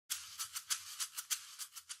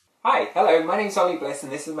Hi, hello, my name's Ollie Bliss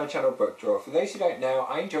and this is my channel Book Drawer. For those who don't know,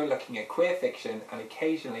 I enjoy looking at queer fiction and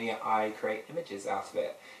occasionally I create images out of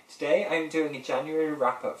it. Today I'm doing a January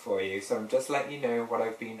wrap-up for you, so I'm just letting you know what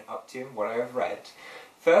I've been up to and what I've read.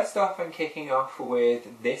 First off, I'm kicking off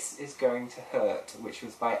with This Is Going to Hurt, which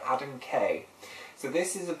was by Adam Kay. So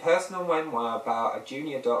this is a personal memoir about a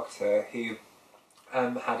junior doctor who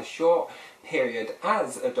had a short period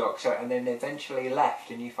as a doctor and then eventually left,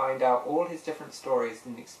 and you find out all his different stories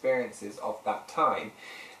and experiences of that time.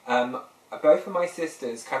 Both of my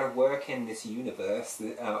sisters kind of work in this universe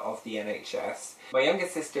of the NHS. My younger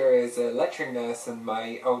sister is a lecturing nurse and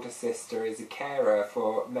my older sister is a carer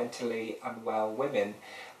for mentally unwell women.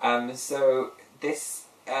 So this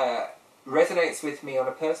resonates with me on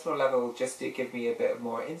a personal level just to give me a bit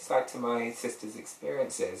more insight to my sister's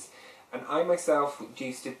experiences. And I myself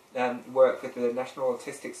used to work with the National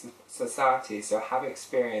Autistic Society, so I have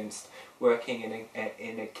experienced working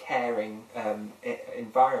in a caring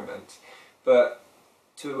environment. But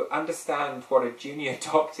to understand what a junior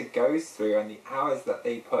doctor goes through and the hours that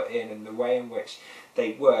they put in and the way in which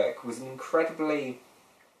they work was an incredibly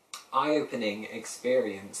eye-opening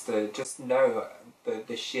experience to just know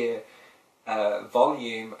the sheer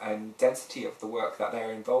volume and density of the work that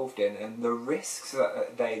they're involved in, and the risks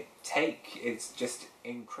that they take is just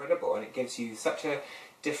incredible, and it gives you such a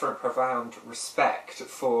different, profound respect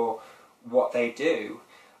for what they do.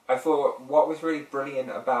 I thought what was really brilliant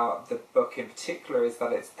about the book in particular is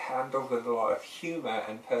that it's handled with a lot of humour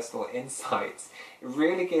and personal insights. It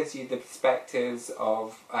really gives you the perspectives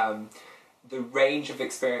of the range of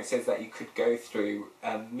experiences that you could go through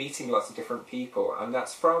meeting lots of different people, and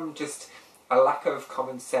that's from just a lack of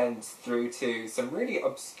common sense through to some really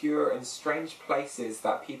obscure and strange places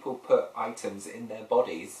that people put items in their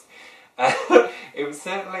bodies. It was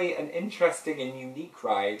certainly an interesting and unique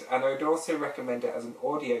ride, and I would also recommend it as an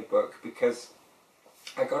audiobook because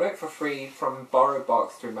I got it for free from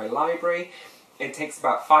BorrowBox through my library. It takes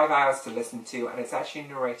about 5 hours to listen to, and it's actually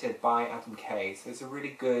narrated by Adam Kay, so it's a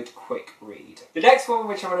really good, quick read. The next one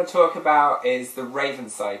which I want to talk about is The Raven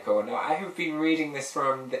Cycle. Now, I have been reading this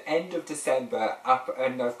from the end of December up,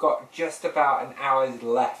 and I've got just about an hour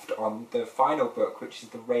left on the final book, which is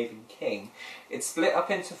The Raven King. It's split up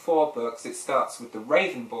into 4 books. It starts with The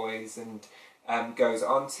Raven Boys and goes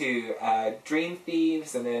on to Dream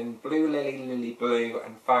Thieves, and then Blue Lily, Lily Blue,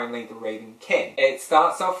 and finally The Raven King. It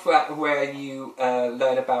starts off where you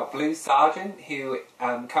learn about Blue Sergeant, who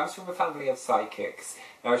comes from a family of psychics.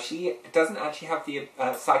 Now, she doesn't actually have the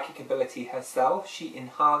psychic ability herself. She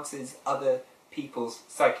enhances other people's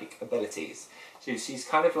psychic abilities. So she's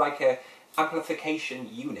kind of like a amplification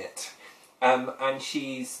unit. And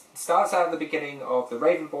she starts out at the beginning of The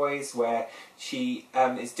Raven Boys, where she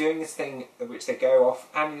is doing this thing which they go off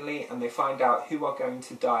annually and they find out who are going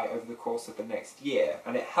to die over the course of the next year.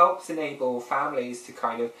 And it helps enable families to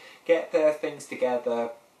kind of get their things together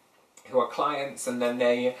who are clients, and then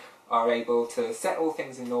they are able to set all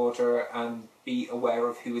things in order and be aware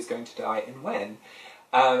of who is going to die and when.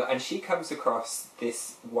 And she comes across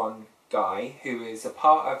this one guy who is a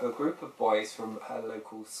part of a group of boys from her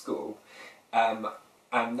local school,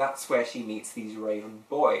 and that's where she meets these Raven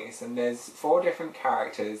Boys. And there's 4 different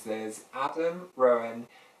characters. There's Adam, Rowan,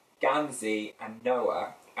 Gansey and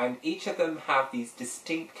Noah, and each of them have these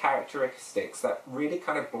distinct characteristics that really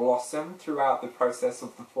kind of blossom throughout the process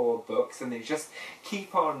of the 4 books, and they just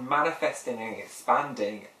keep on manifesting and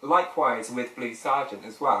expanding. Likewise with Blue Sergeant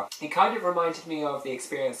as well. It kind of reminded me of the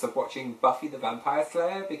experience of watching Buffy the Vampire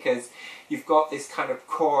Slayer, because you've got this kind of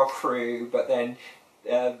core crew, but then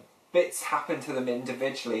bits happen to them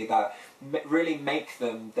individually that really make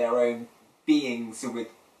them their own beings with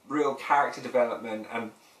real character development,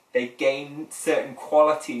 and they gain certain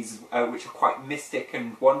qualities which are quite mystic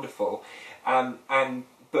and wonderful,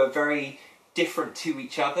 but very different to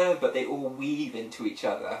each other, but they all weave into each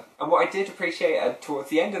other. And what I did appreciate towards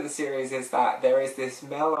the end of the series is that there is this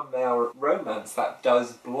male-on-male romance that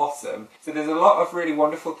does blossom. So there's a lot of really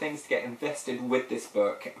wonderful things to get invested with this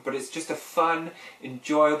book, but it's just a fun,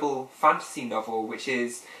 enjoyable fantasy novel which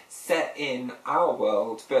is set in our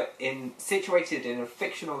world, but situated in a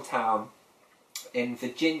fictional town in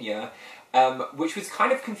Virginia, which was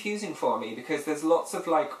kind of confusing for me because there's lots of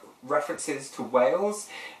references to Wales,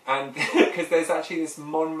 and because there's actually this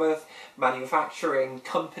Monmouth manufacturing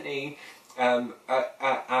company, and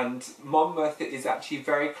Monmouth is actually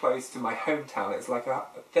very close to my hometown. It's like a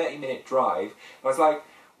 30-minute drive. I was like,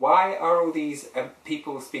 why are all these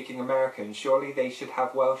people speaking American? Surely they should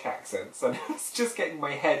have Welsh accents. And I was just getting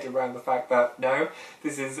my head around the fact that, no,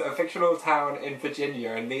 this is a fictional town in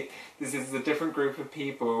Virginia, and this is a different group of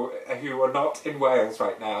people who are not in Wales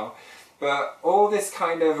right now. But all this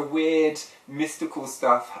kind of weird, mystical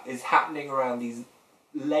stuff is happening around these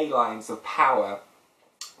ley lines of power.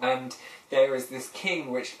 And there is this king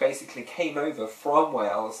which basically came over from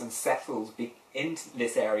Wales and settled into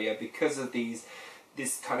this area because of this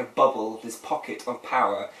kind of bubble, this pocket of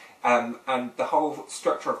power, and the whole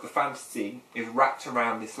structure of the fantasy is wrapped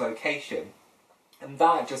around this location. And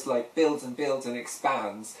that just like builds and builds and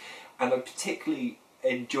expands, and I particularly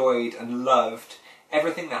enjoyed and loved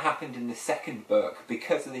everything that happened in the second book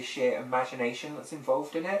because of the sheer imagination that's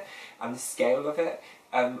involved in it and the scale of it.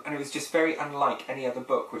 And it was just very unlike any other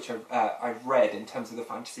book which I've read in terms of the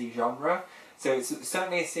fantasy genre. So it's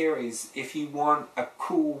certainly a series, if you want a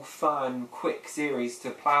cool, fun, quick series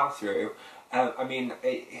to plough through. I mean,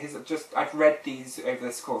 I've read these over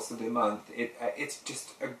this course of the month. It's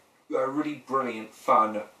just a really brilliant,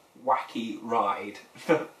 fun, wacky ride.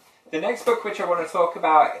 The next book which I want to talk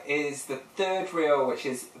about is the third reel, which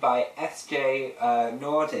is by S.J.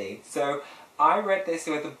 Naudé. So I read this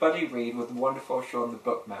with a buddy read with the wonderful Shawn the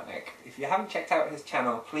Book Manic. If you haven't checked out his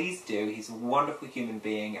channel, please do. He's a wonderful human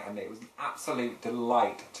being, and it was an absolute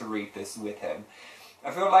delight to read this with him.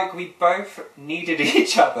 I feel like we both needed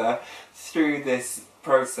each other through this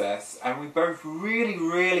process, and we both really,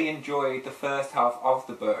 really enjoyed the first half of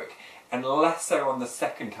the book, and less so on the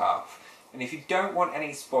second half. And if you don't want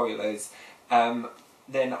any spoilers,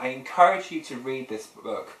 then I encourage you to read this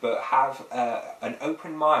book, but have an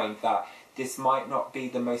open mind that this might not be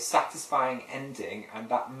the most satisfying ending, and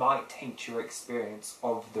that might taint your experience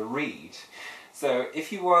of the read. So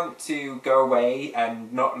if you want to go away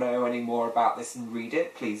and not know any more about this and read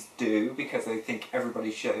it, please do, because I think everybody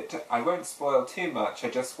should. I won't spoil too much, I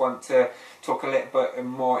just want to talk a little bit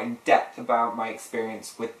more in depth about my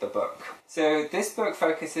experience with the book. So this book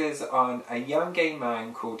focuses on a young gay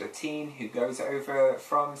man called Ateen who goes over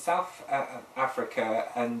from South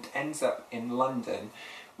Africa and ends up in London,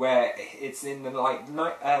 where it's in the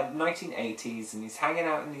 1980s, and he's hanging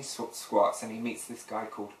out in these squats, and he meets this guy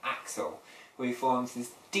called Axel, who he forms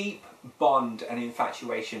this deep bond and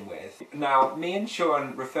infatuation with. Now, me and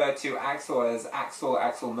Shawn refer to Axel as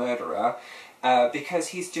Axel Murderer, because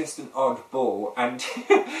he's just an oddball, and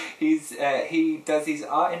he does these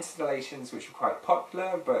art installations which are quite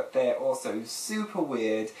popular, but they're also super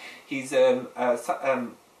weird. He's a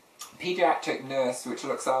paediatric nurse which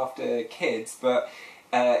looks after kids, but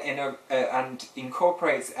and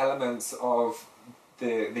incorporates elements of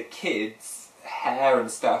the kids' hair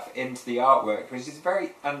and stuff into the artwork, which is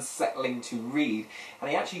very unsettling to read. And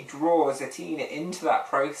he actually draws Ateen into that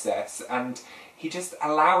process, and he just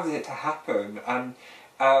allows it to happen. And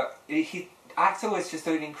Axel is just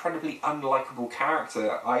an incredibly unlikable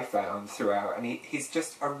character, I found, throughout, and he's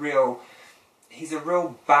just a real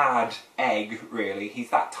bad egg, really. He's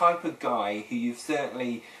that type of guy who you've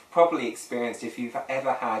certainly probably experienced if you've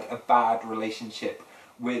ever had a bad relationship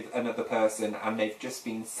with another person and they've just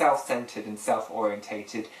been self-centered and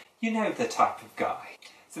self-orientated. You know the type of guy.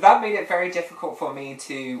 So that made it very difficult for me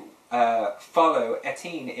to follow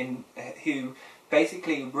Ateen, who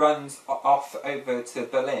basically runs off over to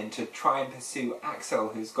Berlin to try and pursue Axel,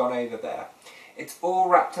 who's gone over there. It's all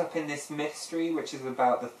wrapped up in this mystery, which is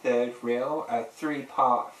about the third reel, a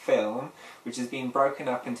 3-part film, which has been broken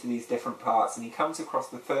up into these different parts, and he comes across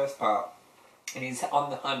the first part, and he's on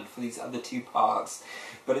the hunt for these other 2 parts.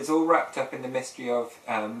 But it's all wrapped up in the mystery of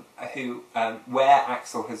where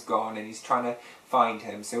Axel has gone, and he's trying to find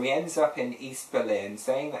him. So he ends up in East Berlin,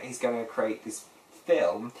 saying that he's going to create this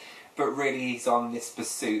film, but really he's on this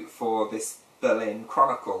pursuit for this Berlin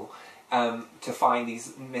Chronicle, to find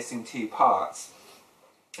these missing 2 parts.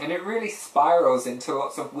 And it really spirals into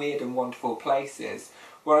lots of weird and wonderful places.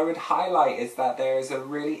 What I would highlight is that there is a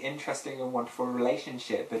really interesting and wonderful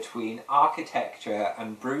relationship between architecture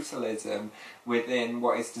and brutalism within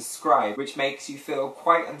what is described, which makes you feel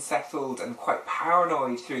quite unsettled and quite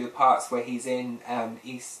paranoid through the parts where he's in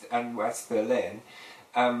East and West Berlin.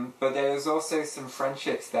 But there's also some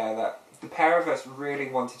friendships there that the pair of us really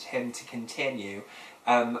wanted him to continue.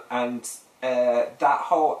 That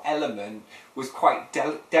whole element was quite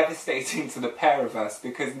devastating to the pair of us,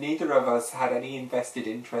 because neither of us had any invested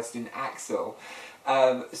interest in Axel.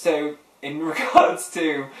 So in regards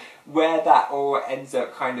to where that all ends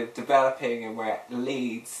up kind of developing and where it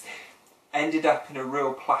leads, ended up in a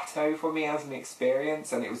real plateau for me as an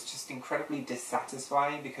experience, and it was just incredibly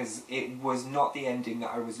dissatisfying because it was not the ending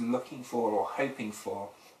that I was looking for or hoping for.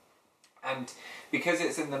 And because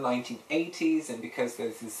it's in the 1980s and because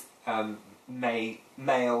there's this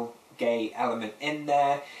male gay element in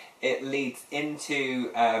there, it leads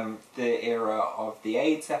into the era of the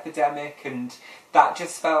AIDS epidemic, and that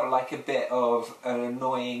just felt like a bit of an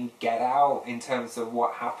annoying get out in terms of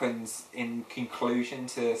what happens in conclusion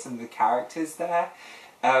to some of the characters there,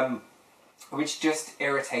 which just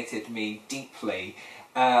irritated me deeply.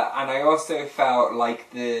 And I also felt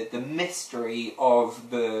like the mystery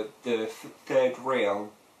of the third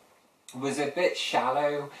reel was a bit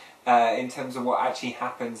shallow in terms of what actually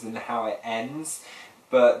happens and how it ends.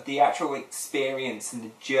 But the actual experience and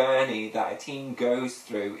the journey that a team goes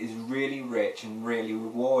through is really rich and really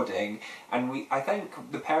rewarding. And I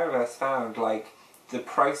think the pair of us found like the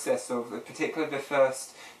process of, particularly the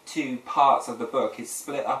first 2 parts of the book, is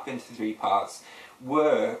split up into 3 parts,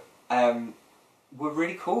 were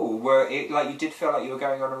really cool. You did feel like you were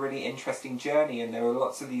going on a really interesting journey, and there were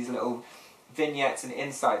lots of these little vignettes and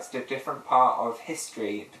insights to a different part of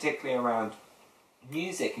history, particularly around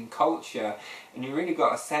music and culture, and you really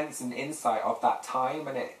got a sense and insight of that time,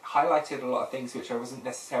 and it highlighted a lot of things which I wasn't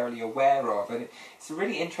necessarily aware of, and it's a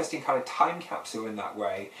really interesting kind of time capsule in that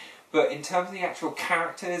way. But in terms of the actual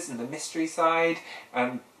characters and the mystery side,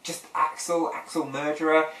 and just Axel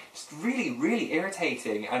Murderer, just really, really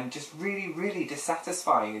irritating and just really, really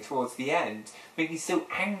dissatisfying towards the end. Made me so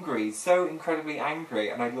angry, so incredibly angry,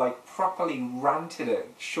 and I like properly ranted at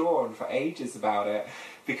Shawn for ages about it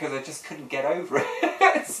because I just couldn't get over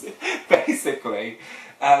it, basically.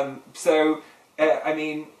 I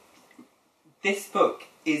mean, this book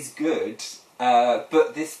is good,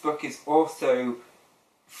 but this book is also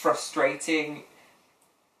frustrating,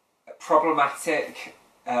 problematic,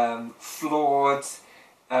 flawed,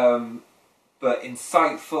 but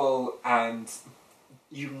insightful and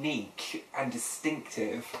unique and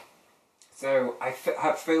distinctive. So I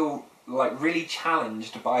feel like really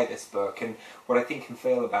challenged by this book and what I think and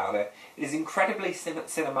feel about it. It is incredibly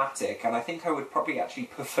cinematic, and I think I would probably actually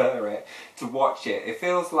prefer it to watch it. It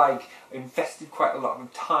feels like I invested quite a lot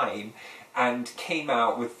of time and came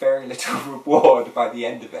out with very little reward by the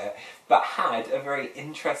end of it, but had a very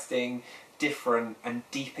interesting, different and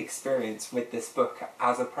deep experience with this book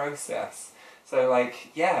as a process. So like,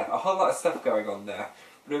 yeah, a whole lot of stuff going on there.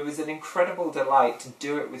 But it was an incredible delight to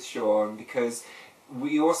do it with Shawn, because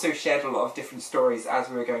we also shared a lot of different stories as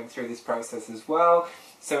we were going through this process as well.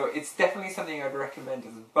 So it's definitely something I'd recommend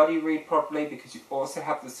as a buddy read, probably, because you also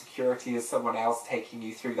have the security of someone else taking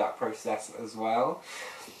you through that process as well.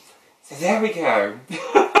 So there we go.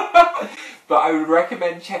 But I would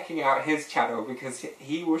recommend checking out his channel because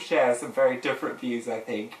he will share some very different views, I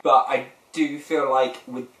think. But I do feel like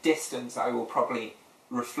with distance I will probably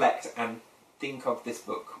reflect and think of this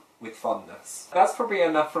book with fondness. That's probably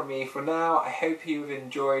enough from me for now. I hope you've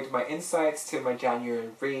enjoyed my insights to my January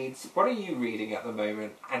reads. What are you reading at the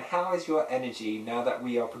moment, and how is your energy now that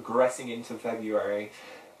we are progressing into February?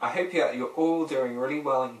 I hope that you're all doing really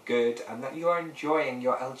well and good, and that you are enjoying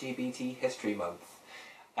your LGBT History Month.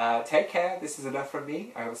 Take care, this is enough from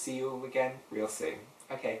me. I will see you all again real soon.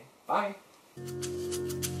 Okay, bye!